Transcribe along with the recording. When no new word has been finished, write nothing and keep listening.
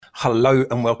Hello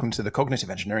and welcome to the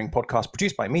Cognitive Engineering Podcast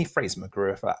produced by me, Fraser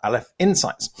McGrew for Aleph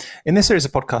Insights. In this series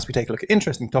of podcasts, we take a look at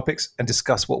interesting topics and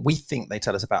discuss what we think they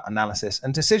tell us about analysis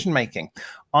and decision making.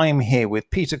 I am here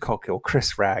with Peter Coghill,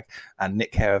 Chris Ragg and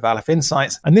Nick Hare of Aleph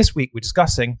Insights. And this week we're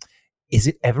discussing, is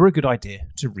it ever a good idea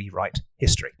to rewrite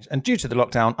history? And due to the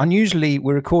lockdown, unusually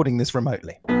we're recording this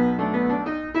remotely.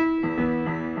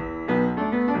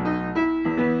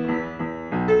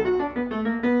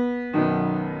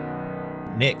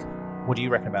 Nick, what do you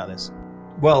reckon about this?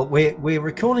 Well, we're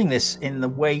recording this in the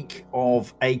wake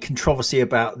of a controversy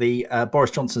about the Boris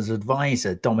Johnson's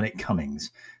advisor, Dominic Cummings,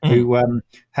 who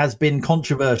has been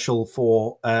controversial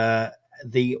for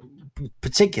the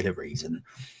particular reason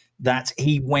that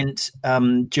he went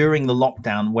during the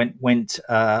lockdown, went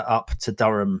up to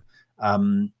Durham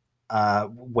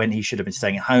when he should have been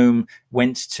staying at home,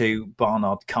 went to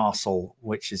Barnard Castle,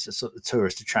 which is a sort of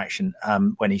tourist attraction,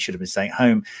 when he should have been staying at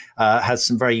home, has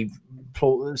some very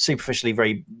superficially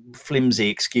very flimsy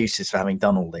excuses for having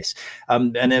done all this.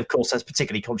 And of course, that's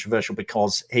particularly controversial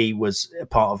because he was a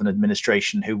part of an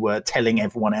administration who were telling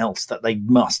everyone else that they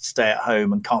must stay at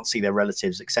home and can't see their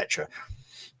relatives, etc.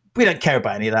 We don't care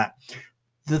about any of that.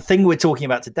 The thing we're talking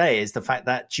about today is the fact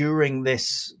that during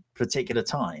this particular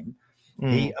time,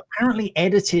 he apparently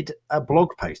edited a blog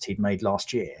post he'd made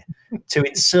last year to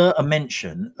insert a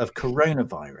mention of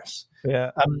coronavirus.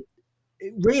 Yeah.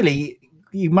 Really,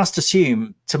 you must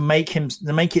assume to make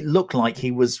it look like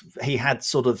he had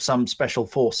sort of some special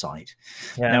foresight.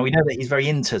 Yeah. Now we know that he's very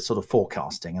into sort of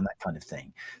forecasting and that kind of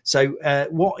thing. So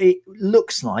what it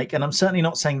looks like, and I'm certainly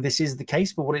not saying this is the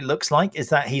case, but what it looks like is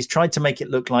that he's tried to make it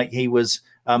look like he was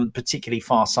particularly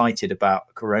far-sighted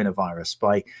about coronavirus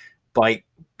by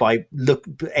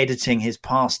editing his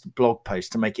past blog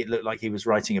post to make it look like he was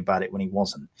writing about it when he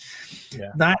wasn't.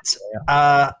 Yeah.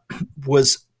 That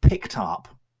was picked up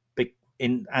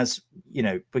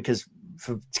because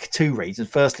for two reasons.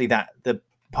 Firstly, that the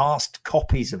past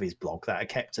copies of his blog that are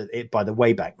kept by the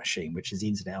Wayback Machine, which is the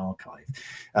Internet Archive,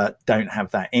 don't have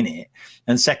that in it.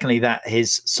 And secondly, that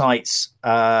his sites,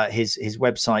 his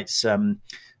website's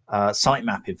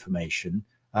sitemap information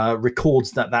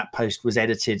records that post was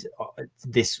edited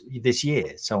this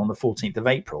year, so on the 14th of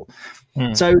April.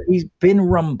 So he's been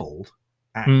rumbled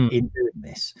in doing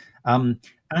this.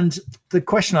 And the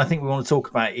question I think we want to talk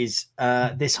about is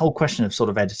this whole question of sort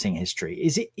of editing history.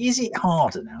 Is it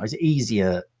harder now? Is it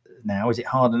easier now? Is it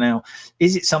harder now?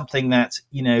 Is it something that,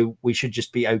 we should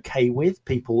just be okay with,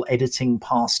 people editing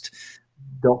past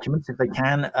documents if they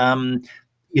can?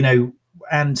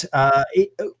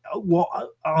 What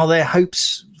are there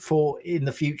hopes for in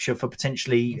the future for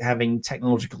potentially having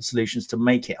technological solutions to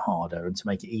make it harder and to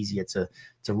make it easier to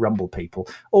rumble people?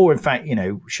 Or in fact,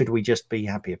 should we just be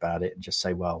happy about it and just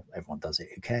say, well, everyone does it,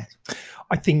 who cares?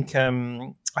 I think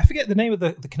I forget the name of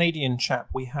the Canadian chap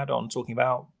we had on talking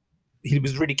about, he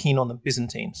was really keen on the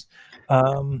Byzantines.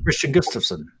 Christian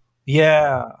Gustafson.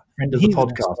 Yeah. Friend of the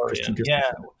podcast, Christian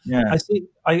Gustafson. Yeah.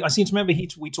 I seem to remember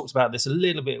we talked about this a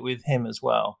little bit with him as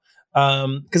well.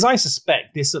 Because I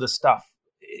suspect this sort of stuff,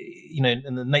 in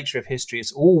the nature of history,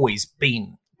 it's always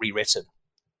been rewritten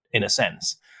in a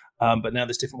sense. But now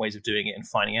there's different ways of doing it and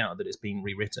finding out that it's been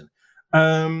rewritten.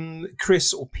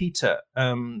 Chris or Peter,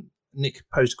 Nick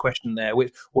posed a question there,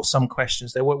 or some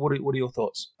questions there. What are your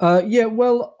thoughts?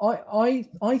 Well,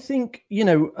 I think,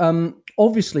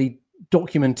 obviously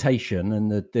documentation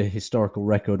and the historical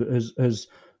record has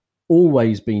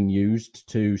always been used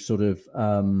to sort of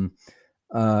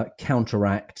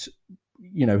counteract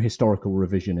historical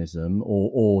revisionism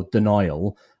or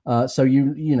denial. So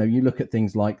you look at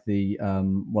things like the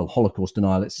Holocaust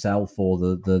denial itself, or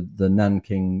the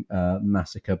Nanking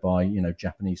massacre by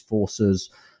Japanese forces,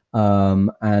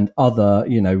 and other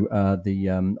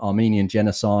the Armenian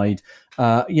genocide.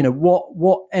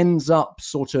 What ends up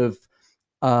sort of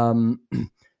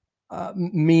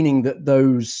meaning that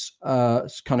those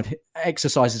kind of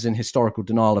exercises in historical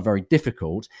denial are very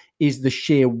difficult is the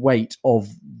sheer weight of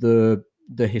the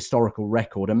historical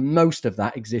record, and most of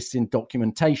that exists in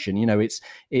documentation.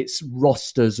 It's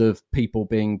rosters of people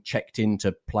being checked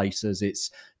into places.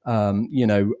 It's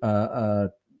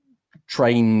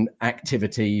train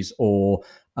activities or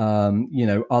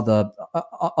other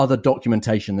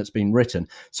documentation that's been written.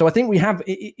 So I think we have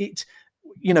it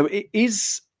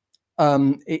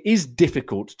is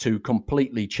difficult to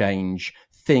completely change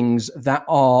things that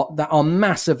are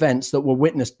mass events that were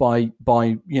witnessed by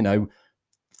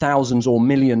thousands or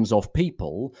millions of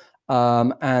people,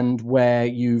 and where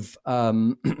you've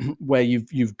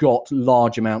got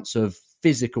large amounts of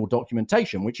physical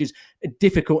documentation, which is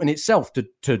difficult in itself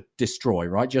to destroy,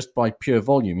 right? Just by pure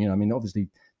volume. Obviously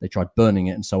they tried burning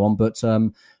it and so on. But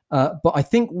I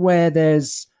think where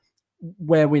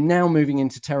we're now moving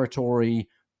into territory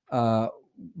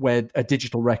where a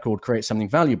digital record creates something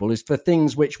valuable is for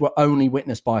things which were only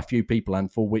witnessed by a few people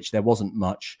and for which there wasn't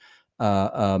much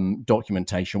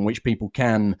documentation, which people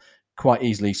can quite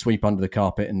easily sweep under the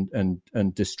carpet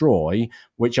and destroy,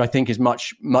 which I think is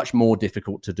much more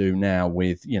difficult to do now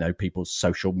with people's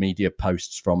social media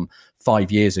posts from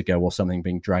 5 years ago or something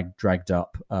being dragged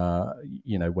up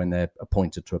when they're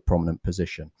appointed to a prominent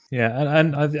position. Yeah,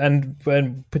 and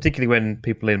particularly when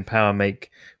people in power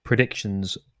make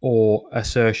predictions or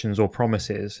assertions or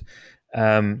promises,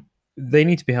 they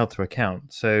need to be held to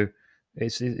account. So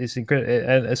it's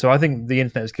incredible. So I think the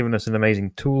internet has given us an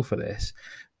amazing tool for this.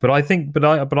 But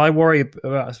I worry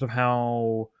about sort of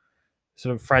how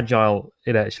sort of fragile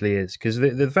it actually is, because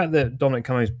the fact that Dominic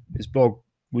Cummings' blog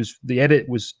the edit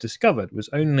was discovered was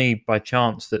only by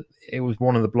chance that it was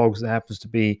one of the blogs that happens to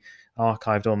be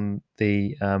archived on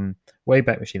the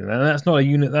Wayback Machine, and that's not a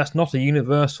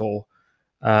universal.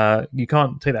 You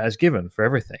can't take that as given for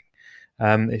everything.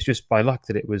 It's just by luck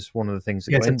that it was one of the things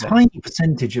that. It's a tiny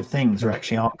percentage of things are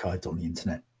actually archived on the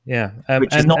internet. Yeah,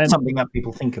 which is not something that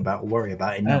people think about or worry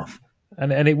about enough.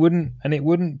 And it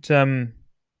wouldn't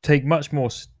take much more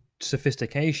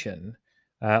sophistication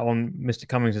on Mr.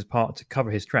 Cummings' part to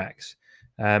cover his tracks.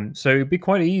 So it'd be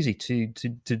quite easy to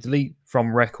delete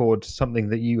from record something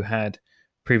that you had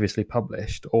previously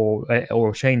published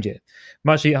or change it.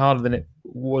 Much harder than it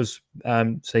was,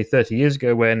 say, 30 years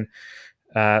ago when.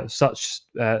 Such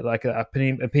like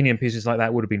opinion pieces like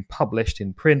that would have been published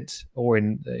in print or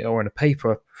in a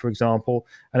paper, for example,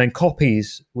 and then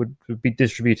copies would be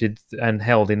distributed and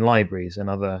held in libraries and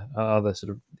other sort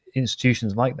of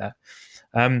institutions like that.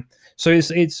 So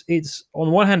it's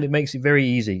on one hand it makes it very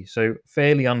easy. So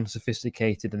fairly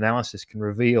unsophisticated analysis can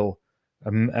reveal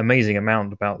an amazing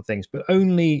amount about things, but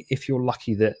only if you're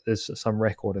lucky that there's some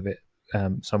record of it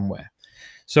somewhere.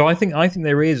 So I think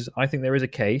there is a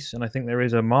case, and I think there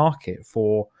is a market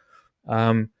for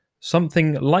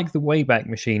something like the Wayback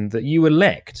Machine that you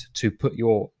elect to put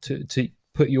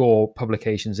your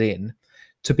publications in,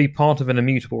 to be part of an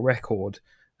immutable record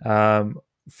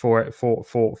for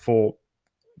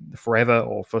forever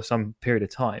or for some period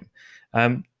of time,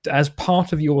 as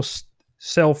part of your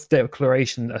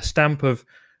self-declaration, a stamp of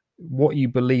what you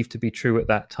believe to be true at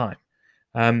that time,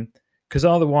 because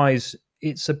otherwise.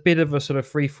 It's a bit of a sort of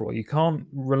free-for-all. You can't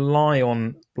rely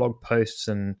on blog posts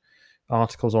and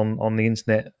articles on the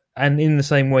internet, and in the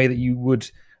same way that you would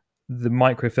the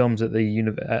microfilms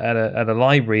at a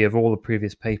library of all the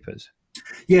previous papers.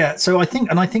 Yeah, so I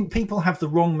think people have the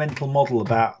wrong mental model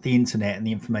about the internet and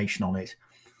the information on it.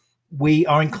 We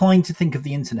are inclined to think of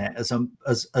the internet as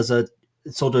a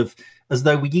sort of as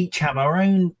though we each have our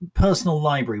own personal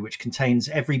library which contains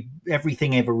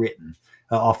everything ever written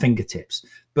at our fingertips.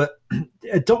 But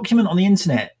a document on the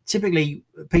internet typically,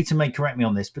 Peter may correct me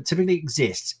on this, but typically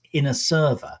exists in a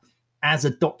server as a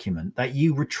document that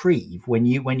you retrieve when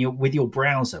you're with your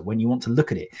browser when you want to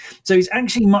look at it. So it's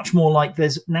actually much more like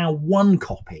there's now one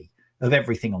copy of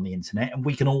everything on the internet and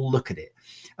we can all look at it.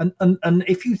 And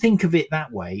if you think of it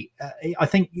that way, I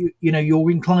think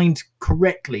you're inclined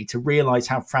correctly to realize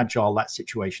how fragile that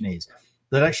situation is,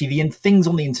 that actually the things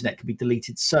on the internet can be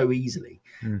deleted so easily.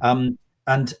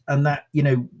 And that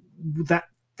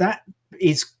that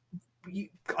is,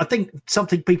 I think,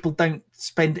 something people don't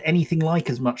spend anything like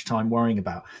as much time worrying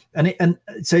about. And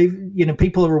so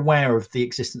people are aware of the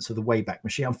existence of the Wayback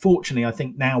Machine. Unfortunately, I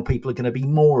think now people are going to be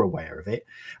more aware of it.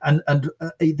 And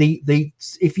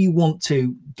if you want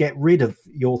to get rid of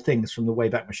your things from the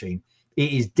Wayback Machine,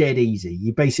 it is dead easy.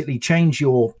 You basically change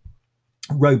your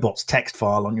robots text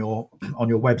file on your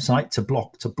website to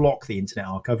block the Internet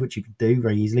Archive, which you can do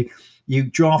very easily. You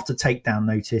draft a takedown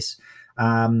notice,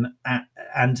 and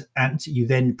you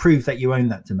then prove that you own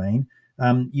that domain.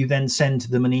 You then send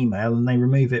them an email, and they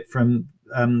remove it from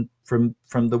the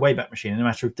Wayback Machine in a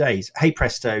matter of days. Hey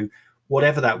presto,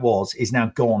 whatever that was is now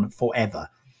gone forever,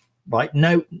 right?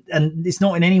 No, and it's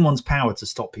not in anyone's power to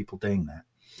stop people doing that.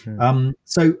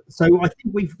 So I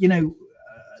think we've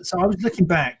so I was looking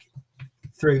back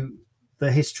through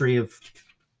the history of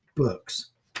books.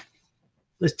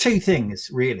 There's two things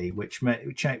really which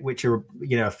are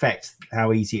affect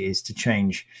how easy it is to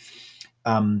change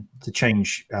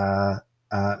things that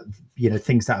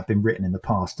have been written in the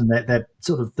past, and they're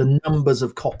sort of the numbers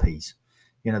of copies,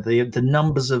 the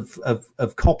numbers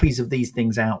of copies of these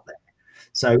things out there.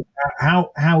 So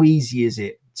how easy is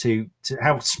it to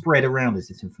how spread around is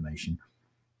this information,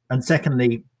 and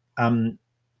secondly,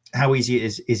 how easy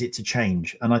is it to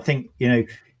change? And I think in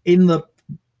the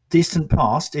distant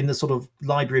past, in the sort of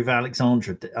Library of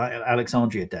Alexandria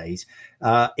days,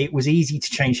 it was easy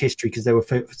to change history because there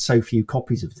were so few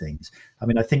copies of things. I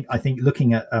mean, I think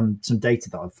looking at some data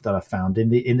that I found in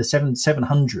the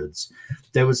 700s,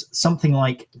 there was something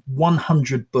like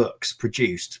 100 books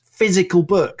produced, physical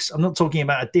books. I'm not talking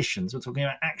about editions. We're talking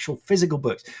about actual physical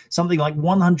books. Something like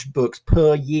 100 books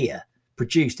per year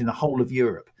produced in the whole of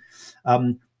Europe.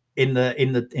 In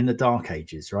the Dark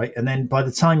Ages, right? And then by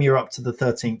the time you're up to the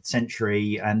 13th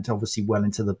century, and obviously well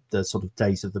into the sort of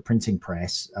days of the printing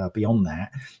press, beyond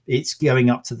that, it's going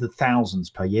up to the thousands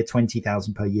per year,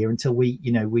 20,000 per year, until we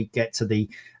get to the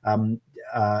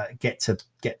get to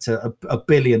a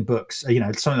billion books,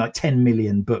 something like 10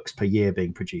 million books per year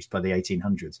being produced by the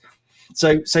 1800s.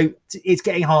 So it's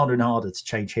getting harder and harder to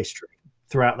change history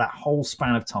throughout that whole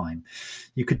span of time.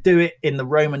 You could do it in the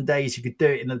Roman days, you could do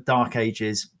it in the Dark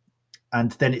Ages,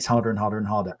 and then it's harder and harder and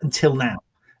harder until now.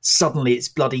 Suddenly it's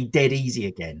bloody dead easy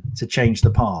again to change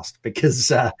the past because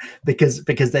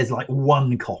there's like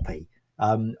one copy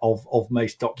of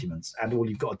most documents, and all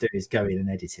you've got to do is go in and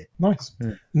edit it.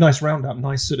 Nice roundup.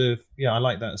 Nice sort of, I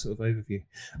like that sort of overview.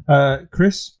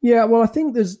 Chris? Yeah, well, I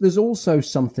think there's also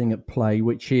something at play,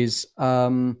 which is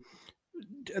the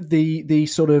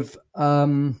sort of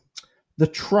the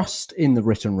trust in the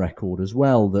written record as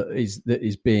well that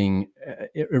is being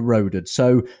eroded.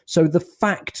 So the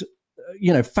fact,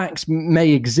 facts may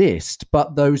exist,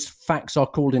 but those facts are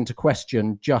called into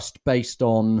question just based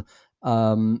on,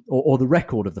 or the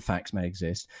record of the facts may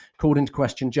exist, called into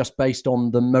question just based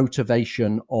on the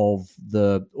motivation of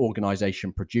the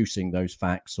organization producing those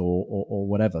facts or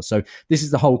whatever. So this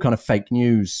is the whole kind of fake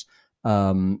news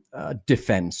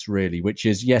defense, really, which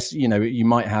is, yes, you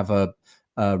might have a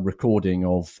recording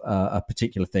of a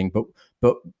particular thing,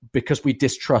 but because we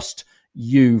distrust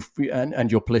you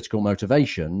and your political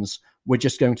motivations, we're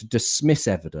just going to dismiss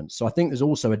evidence. So I think there's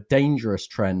also a dangerous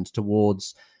trend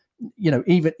towards,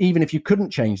 even if you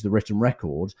couldn't change the written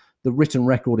record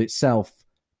itself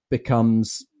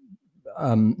becomes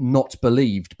not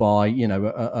believed by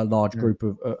a large group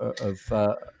of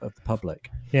the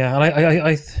public. Yeah,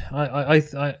 and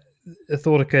a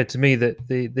thought occurred to me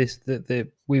that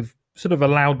we've sort of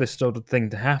allowed this sort of thing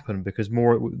to happen because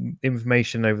more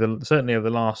information certainly over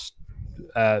the last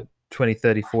 20,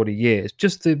 30, 40 years,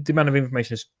 just the amount of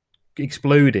information has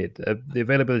exploded, the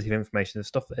availability of information, the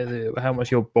stuff, how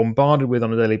much you're bombarded with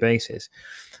on a daily basis.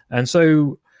 And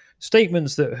so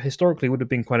statements that historically would have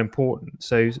been quite important,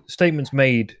 so statements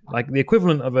made, like the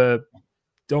equivalent of a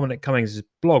Dominic Cummings'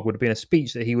 blog would have been a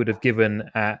speech that he would have given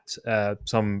at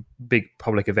some big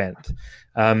public event.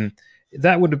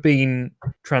 That would have been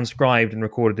transcribed and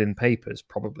recorded in papers,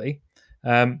 probably.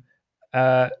 And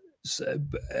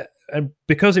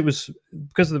because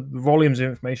the volumes of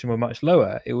information were much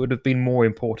lower, it would have been more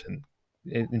important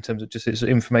in terms of just its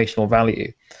informational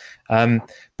value.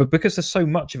 But because there's so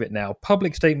much of it now,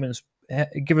 public statements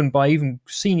given by even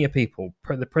senior people,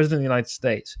 the President of the United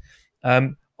States,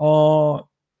 are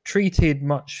treated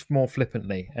much more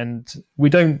flippantly, and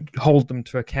we don't hold them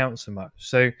to account so much.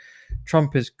 So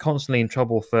Trump is constantly in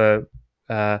trouble for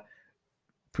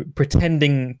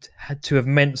pretending to have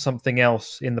meant something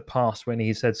else in the past when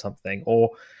he said something, or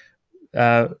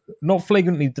not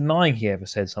flagrantly denying he ever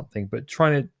said something, but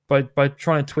trying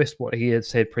to twist what he had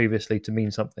said previously to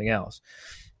mean something else.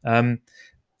 But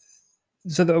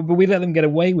we let them get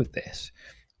away with this.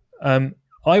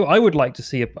 I would like to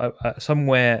see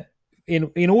somewhere,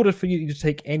 in order for you to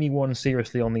take anyone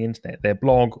seriously on the internet, their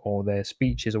blog or their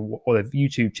speeches or their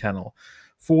YouTube channel,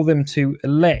 for them to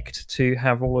elect to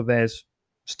have all of their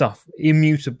stuff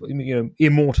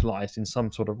immortalized in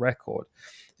some sort of record.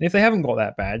 And if they haven't got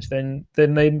that badge, then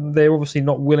they're obviously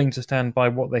not willing to stand by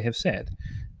what they have said,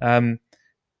 as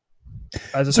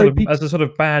a sort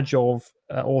of badge of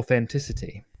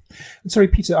authenticity. Sorry,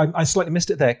 Peter, I slightly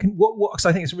missed it there. Because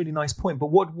I think it's a really nice point. But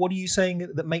what are you saying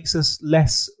that makes us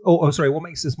less? What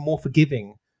makes us more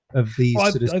forgiving of these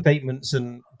statements?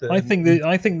 And I think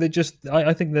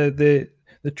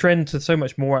the trend to so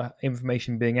much more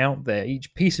information being out there,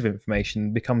 each piece of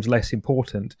information becomes less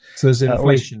important. So there's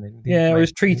inflation. Or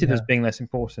is treated as being less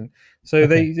important. So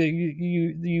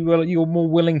you're more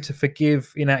willing to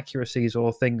forgive inaccuracies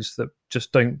or things that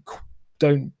just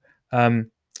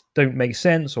don't make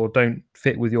sense or don't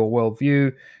fit with your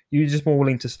worldview. You're just more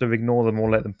willing to sort of ignore them or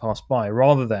let them pass by,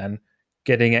 rather than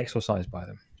getting exorcised by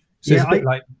them. So it's a bit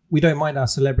like we don't mind our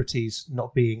celebrities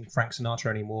not being Frank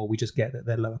Sinatra anymore. We just get that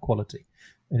they're lower quality.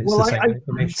 And it's the same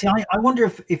information. I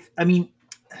wonder if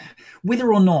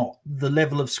whether or not the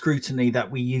level of scrutiny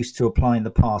that we used to apply in the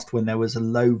past, when there was a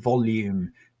low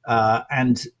volume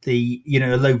and the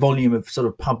a low volume of sort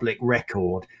of public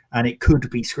record, and it could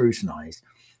be scrutinised.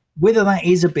 Whether that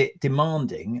is a bit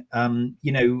demanding, to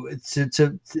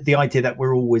the idea that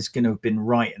we're always going to have been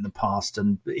right in the past,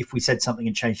 and if we said something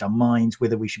and changed our minds,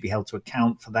 whether we should be held to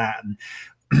account for that, and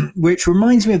which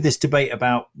reminds me of this debate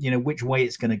about which way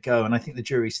it's going to go, and I think the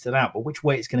jury's still out, but which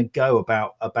way it's going to go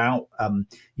about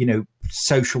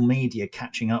social media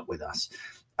catching up with us,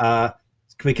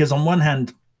 because on one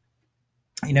hand,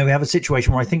 we have a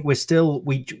situation where I think we're still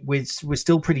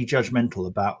pretty judgmental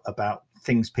about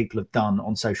things people have done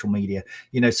on social media.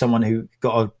 Someone who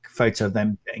got a photo of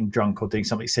them getting drunk or doing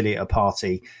something silly at a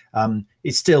party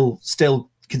is still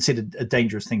considered a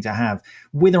dangerous thing to have.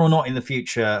 Whether or not in the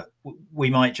future we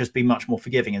might just be much more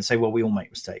forgiving and say, well, we all make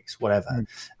mistakes, whatever,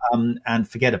 and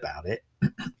forget about it,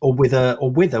 or whether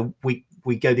we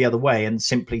go the other way and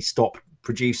simply stop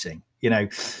producing.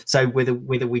 So whether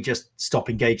we just stop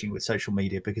engaging with social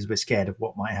media because we're scared of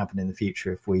what might happen in the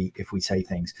future if we say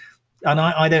things. And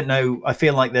I don't know. I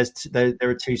feel like there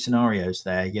are two scenarios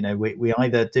there. We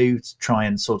either do try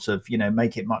and sort of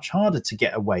make it much harder to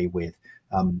get away with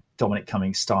Dominic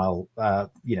Cummings style,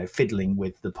 fiddling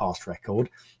with the past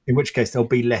record, in which case there'll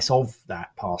be less of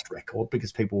that past record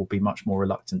because people will be much more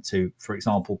reluctant to, for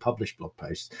example, publish blog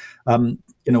posts. Or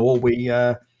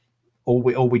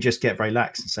we just get very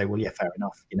lax and say, well, yeah, fair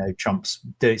enough. Trump's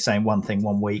saying one thing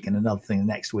one week and another thing the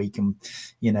next week, and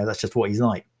that's just what he's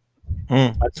like.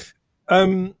 Where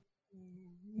do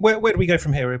we go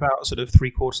from here? About sort of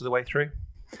 3/4 of the way through.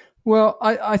 Well,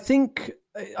 I think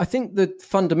the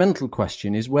fundamental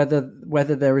question is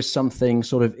whether there is something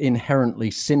sort of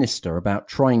inherently sinister about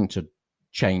trying to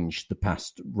change the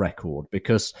past record,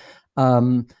 because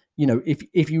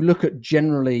if you look at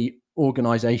generally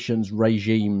organizations,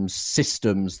 regimes,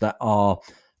 systems that are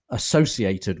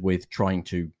associated with trying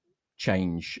to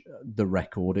change the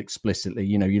record explicitly,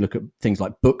 you look at things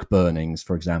like book burnings,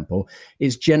 for example,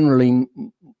 it's generally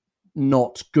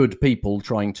not good people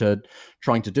trying to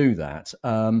do that.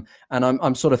 And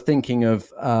I'm sort of thinking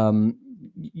of I'm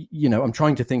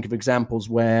trying to think of examples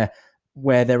where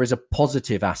there is a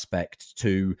positive aspect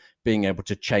to being able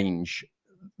to change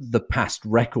the past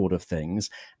record of things,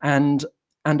 and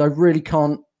I really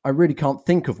can't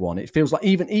think of one. It feels like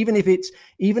even if it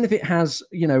has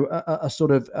a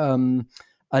sort of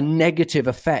a negative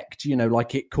effect,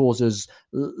 like it causes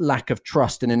lack of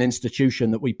trust in an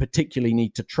institution that we particularly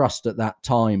need to trust at that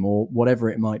time, or whatever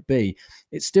it might be,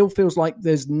 it still feels like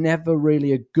there's never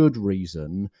really a good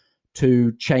reason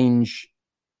to change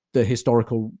the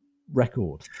historical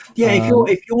record. Yeah,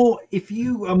 if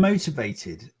you are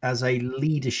motivated as a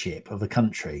leadership of a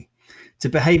country to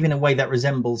behave in a way that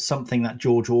resembles something that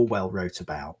George Orwell wrote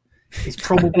about, it's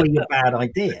probably a bad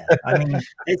idea. I mean,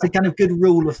 it's a kind of good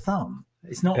rule of thumb.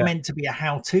 It's not meant to be a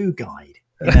how-to guide.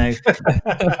 I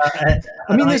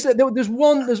mean, there's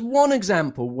one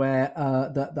example where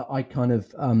that I kind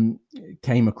of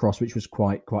came across, which was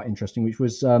quite interesting, which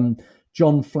was John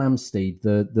Flamsteed,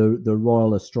 the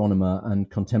royal astronomer and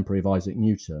contemporary of Isaac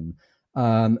Newton,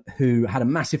 who had a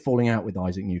massive falling out with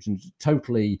Isaac Newton,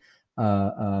 totally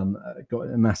got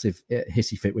a massive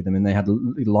hissy fit with him, and they had a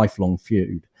lifelong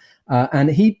feud. And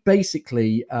he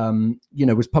basically,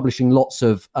 was publishing lots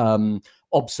of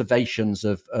observations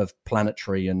of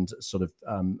planetary and sort of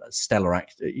stellar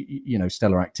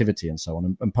activity and so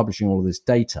on, and publishing all of this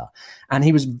data. And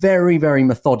he was very, very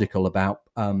methodical about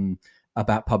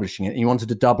publishing it. He wanted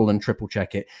to double and triple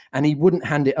check it, and he wouldn't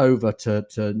hand it over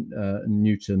to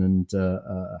Newton and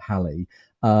Halley,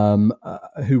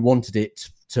 who wanted it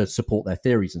to support their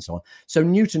theories and so on. So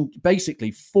Newton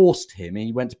basically forced him.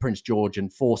 He went to Prince George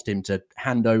and forced him to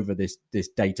hand over this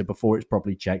data before it's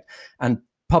properly checked, and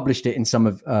published it in some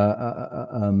of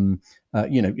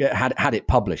had it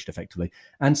published effectively.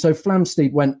 And so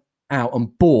Flamsteed went out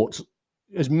and bought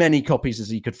as many copies as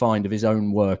he could find of his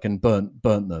own work and burnt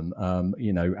them,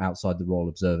 outside the Royal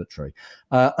Observatory.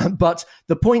 But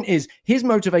the point is, his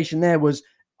motivation there was,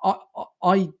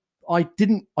 I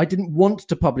didn't want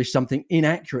to publish something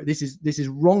inaccurate. This is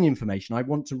wrong information. I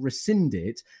want to rescind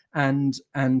it and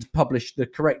publish the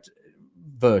correct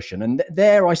version. And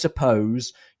there, I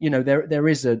suppose, there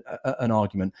is an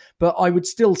argument. But I would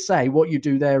still say what you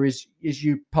do there is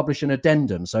you publish an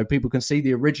addendum, so people can see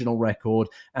the original record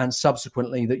and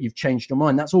subsequently that you've changed your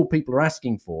mind. That's all people are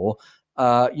asking for.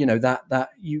 That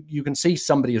you can see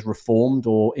somebody has reformed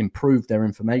or improved their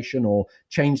information or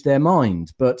changed their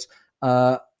mind. But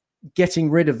getting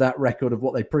rid of that record of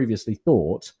what they previously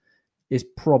thought is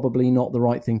probably not the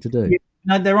right thing to do.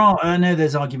 No, I know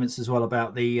there's arguments as well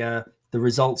about the the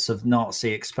results of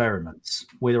Nazi experiments,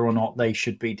 whether or not they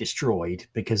should be destroyed,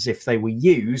 because if they were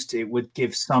used, it would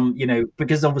give some,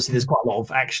 because obviously there's quite a lot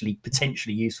of actually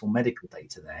potentially useful medical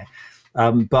data there.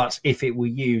 But if it were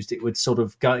used, it would sort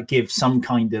of give some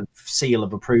kind of seal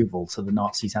of approval to the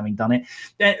Nazis having done it.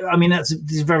 I mean,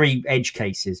 these very edge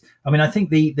cases. I mean, I think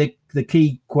the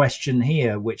key question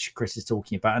here, which Chris is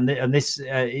talking about, and this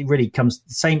it really comes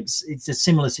the same. It's a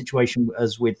similar situation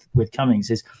as with Cummings,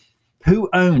 is who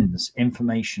owns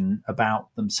information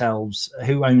about themselves?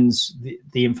 Who owns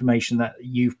the information that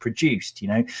you've produced?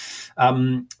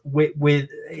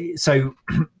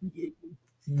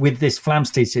 With this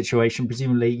Flamsteed situation,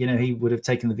 presumably, he would have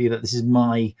taken the view that this is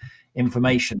my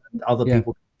information and other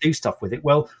people can do stuff with it.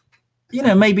 Well,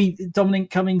 maybe Dominic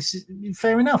Cummings,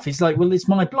 fair enough. He's like, well, it's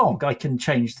my blog. I can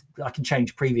change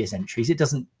previous entries. It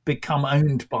doesn't become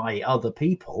owned by other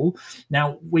people.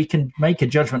 Now, we can make a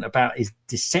judgment about his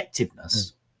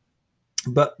deceptiveness,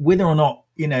 but whether or not,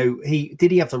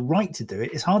 did he have the right to do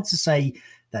it? It's hard to say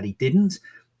that he didn't.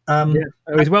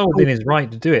 He's well within his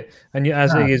right to do it, and he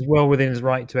is well within his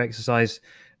right to exercise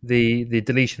the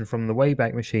deletion from the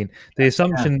Wayback Machine. The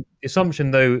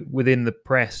assumption, though, within the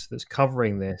press that's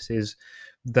covering this is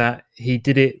that he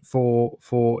did it for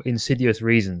insidious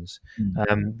reasons,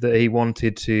 that he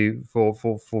wanted to for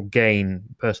personal gain.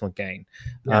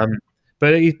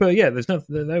 But there's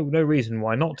no reason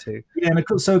why not to. Yeah, and of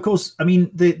course, I mean,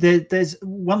 there's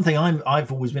one thing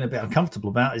I've always been a bit uncomfortable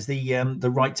about is the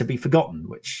right to be forgotten,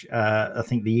 which I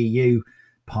think the EU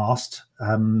passed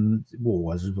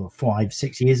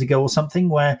 5-6 years ago or something,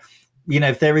 where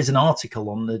if there is an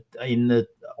article on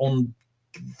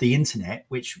the internet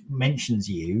which mentions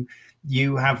you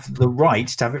have the right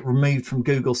to have it removed from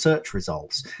Google search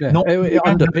results. It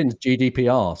underpins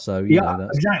GDPR. So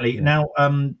exactly. Yeah. Now,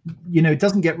 it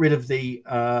doesn't get rid of the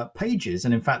pages,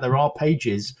 and in fact, there are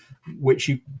pages which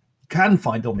you can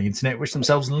find on the internet which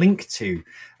themselves link to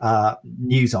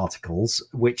news articles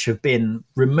which have been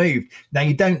removed. Now,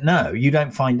 you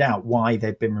don't find out why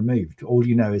they've been removed. All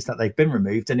you know is that they've been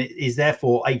removed, and it is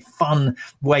therefore a fun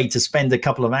way to spend a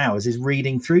couple of hours is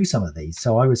reading through some of these.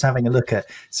 So I was having a look at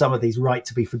some of these right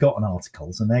to be forgotten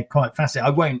articles, and they're quite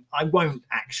fascinating. I won't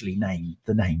actually name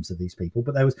the names of these people,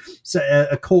 but there was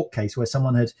a court case where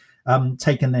someone had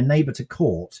taken their neighbor to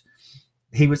court.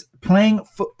 He was playing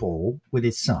football with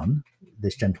his son,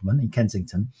 this gentleman in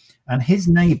Kensington, and his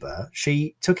neighbour,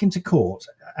 she took him to court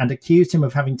and accused him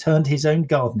of having turned his own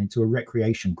garden into a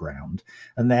recreation ground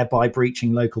and thereby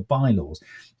breaching local bylaws.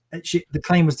 The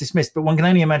claim was dismissed, but one can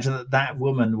only imagine that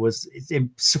woman was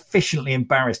sufficiently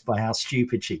embarrassed by how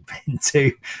stupid she'd been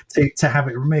to have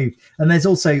it removed. And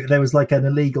there was like an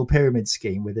illegal pyramid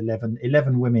scheme with 11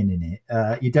 women in it.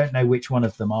 You don't know which one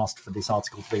of them asked for this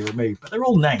article to be removed, but they're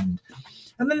all named.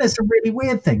 And then there's some really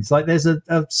weird things, like there's a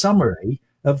summary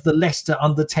of the Leicester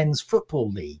Under-10s Football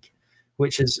League,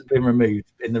 which has been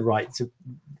removed in the right to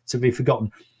be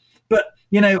forgotten. But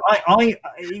I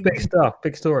big stuff,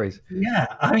 big stories. Yeah,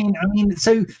 I mean,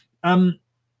 so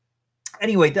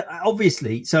anyway,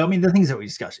 obviously, so I mean, the things that we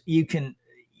discussed, the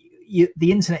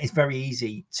internet is very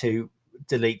easy to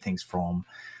delete things from.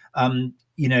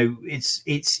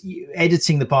 It's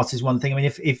editing the past is one thing. I mean,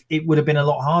 if it would have been a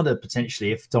lot harder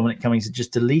potentially if Dominic Cummings had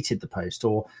just deleted the post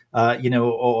or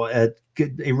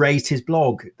erased his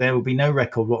blog, there would be no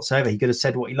record whatsoever. He could have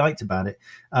said what he liked about it.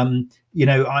 So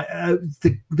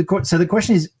the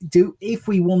question is, if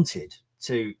we wanted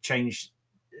to change,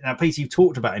 now Peter, you've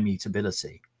talked about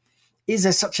immutability. Is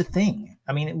there such a thing?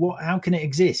 I mean, how can it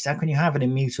exist? How can you have an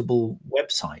immutable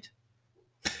website?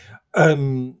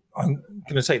 I'm going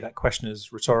to say that question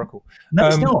is rhetorical. No,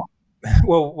 it's not.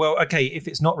 Well, okay. If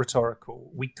it's not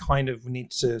rhetorical, we kind of need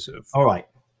to sort of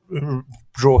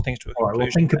draw things to a conclusion. All right. Well,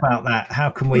 think about that. How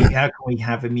can we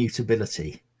have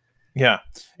immutability? Yeah.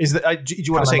 Is that? Do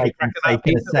you want to say that,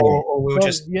 Peter, or we'll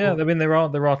just? Yeah. I mean, there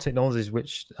are technologies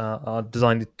which are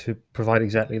designed to provide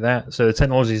exactly that. So the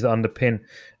technologies that underpin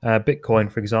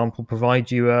Bitcoin, for example,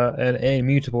 provide you an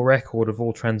immutable record of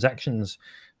all transactions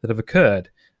that have occurred.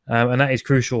 And that is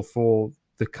crucial for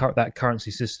that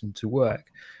currency system to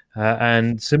work.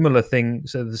 And similar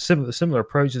things, so the similar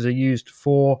approaches are used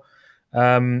for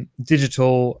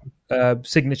digital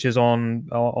signatures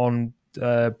on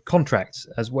contracts,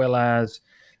 as well as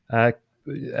what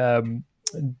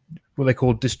they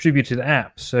call distributed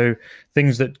apps. So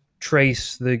things that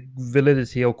trace the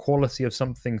validity or quality of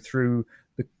something through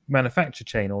manufacture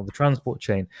chain or the transport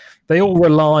chain, they all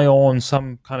rely on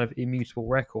some kind of immutable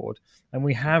record. And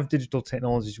we have digital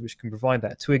technologies which can provide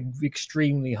that to an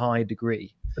extremely high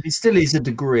degree. But it still is a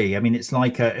degree. I mean, it's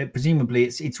like presumably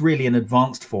it's really an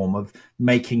advanced form of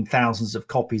making thousands of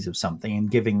copies of something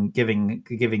and giving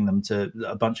them to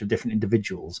a bunch of different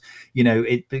individuals. You know,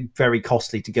 it'd be very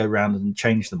costly to go around and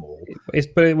change them all.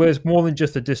 But it was more than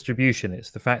just the distribution.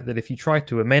 It's the fact that if you try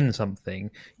to amend something,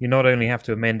 you not only have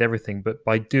to amend everything, but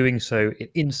by doing so,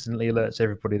 it instantly alerts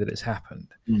everybody that it's happened.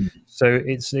 So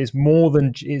it's more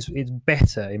than it's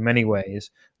better in many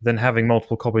ways than having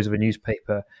multiple copies of a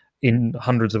newspaper in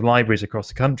hundreds of libraries across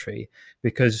the country,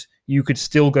 because you could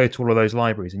still go to all of those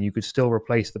libraries and you could still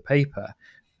replace the paper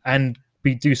and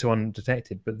do so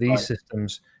undetected. But these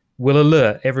systems will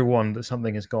alert everyone that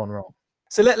something has gone wrong.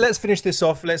 So let's finish this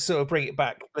off. Let's sort of bring it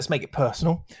back. Let's make it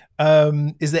personal.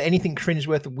 Is there anything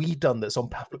cringeworthy that we've done that's on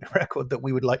public record that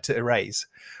we would like to erase?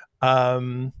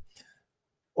 Well,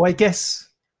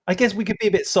 I guess we could be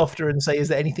a bit softer and say, is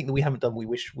there anything that we haven't done we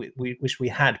wish we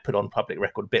had put on public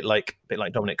record, a bit like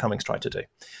Dominic Cummings tried to do?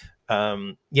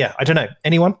 Yeah, I don't know.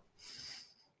 Anyone?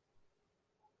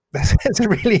 That's a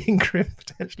really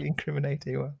potentially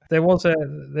incriminating one. There was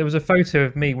a photo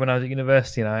of me when I was at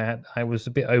university, and I was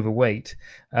a bit overweight.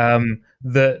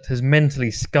 That has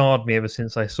mentally scarred me ever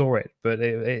since I saw it. But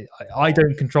I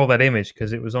don't control that image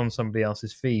because it was on somebody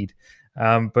else's feed.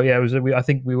 But yeah, I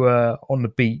think we were on the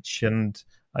beach, and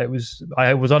I was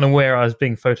unaware I was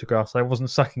being photographed. So I wasn't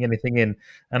sucking anything in,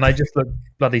 and I just looked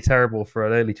bloody terrible for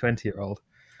an early 20-year-old.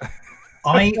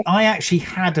 I actually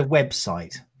had a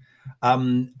website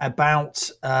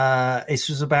about this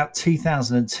was about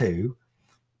 2002.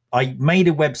 I made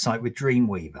a website with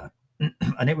Dreamweaver,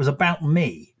 and it was about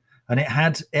me, and it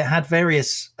had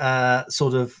various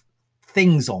sort of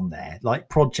things on there, like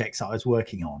projects I was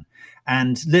working on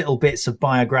and little bits of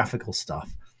biographical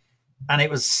stuff. And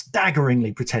it was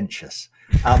staggeringly pretentious.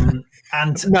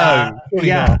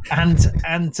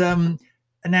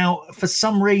 Now, for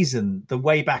some reason, the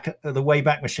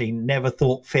Wayback Machine never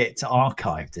thought fit to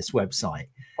archive this website.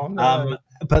 Oh, no.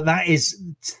 But that is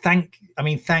thank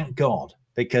God,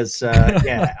 because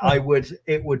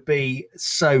it would be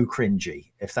so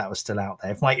cringy if that was still out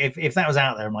there. If that was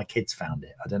out there and my kids found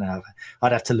it, I don't know,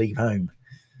 I'd have to leave home.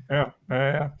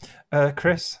 Yeah.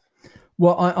 Chris?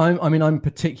 Well, I'm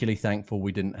particularly thankful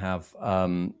we didn't have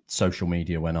social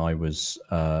media when I was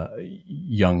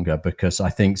younger, because I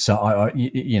think I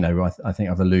think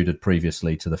I've alluded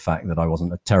previously to the fact that I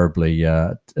wasn't a terribly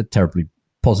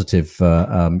positive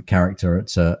character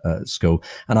at school,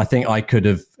 and I think I could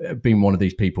have been one of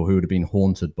these people who would have been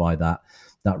haunted by that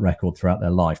record throughout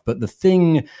their life. But the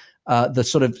thing, the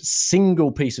sort of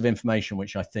single piece of information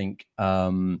which I think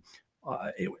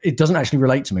it doesn't actually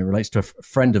relate to me. It relates to a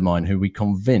friend of mine who we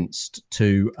convinced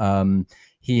to.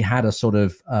 He had a sort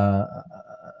of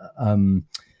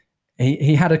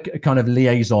he had a kind of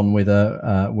liaison with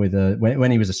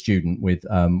when he was a student with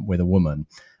a woman,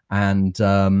 and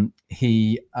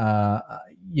it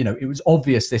was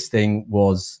obvious this thing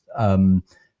was a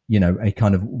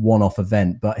kind of one-off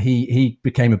event, but he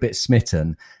became a bit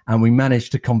smitten, and we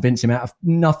managed to convince him out of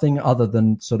nothing other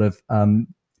than sort of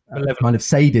kind of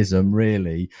sadism,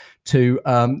 really, to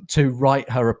write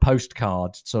her a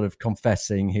postcard, sort of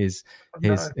confessing his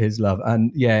love,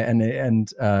 and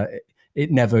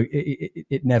it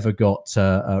never got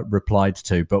replied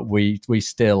to, but we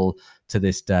still to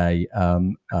this day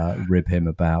rib him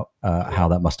about how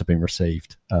that must have been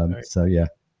received. So yeah.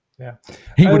 Yeah,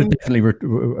 he would have definitely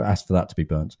asked for that to be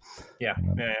burnt. Yeah.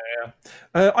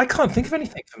 I can't think of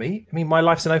anything for me. I mean, my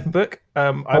life's an open book.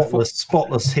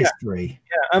 Spotless history.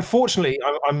 Yeah. Unfortunately,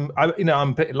 I'm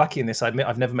a bit lucky in this. I admit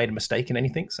I've never made a mistake in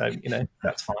anything, so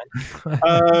that's fine.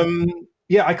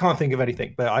 I can't think of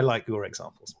anything, but I like your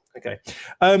examples. Okay.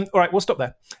 All right, we'll stop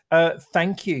there.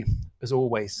 Thank you, as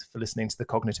always, for listening to the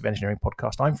Cognitive Engineering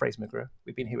Podcast. I'm Fraser McGrew.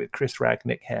 We've been here with Chris Ragg,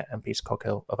 Nick Hare, and Peter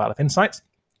Coghill of Aleph Insights.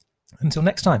 Until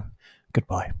next time,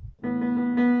 goodbye.